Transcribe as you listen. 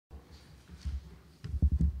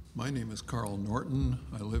My name is Carl Norton.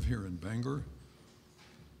 I live here in Bangor.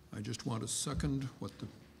 I just want to second what the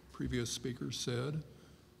previous speaker said.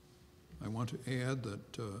 I want to add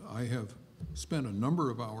that I have spent a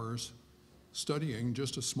number of hours studying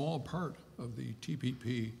just a small part of the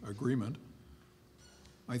TPP agreement.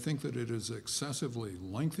 I think that it is excessively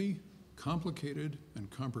lengthy, complicated, and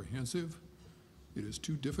comprehensive. It is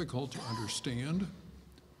too difficult to understand.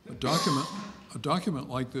 A document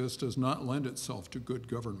like this does not lend itself to good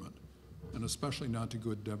government, and especially not to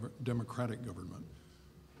good democratic government.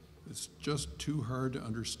 It's just too hard to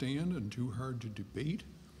understand and too hard to debate.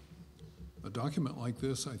 A document like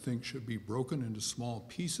this, I think, should be broken into small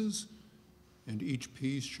pieces, and each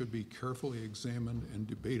piece should be carefully examined and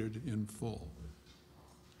debated in full.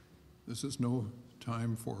 This is no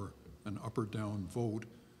time for an up or down vote,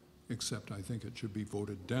 except I think it should be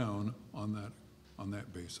voted down on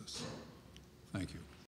that basis. Thank you.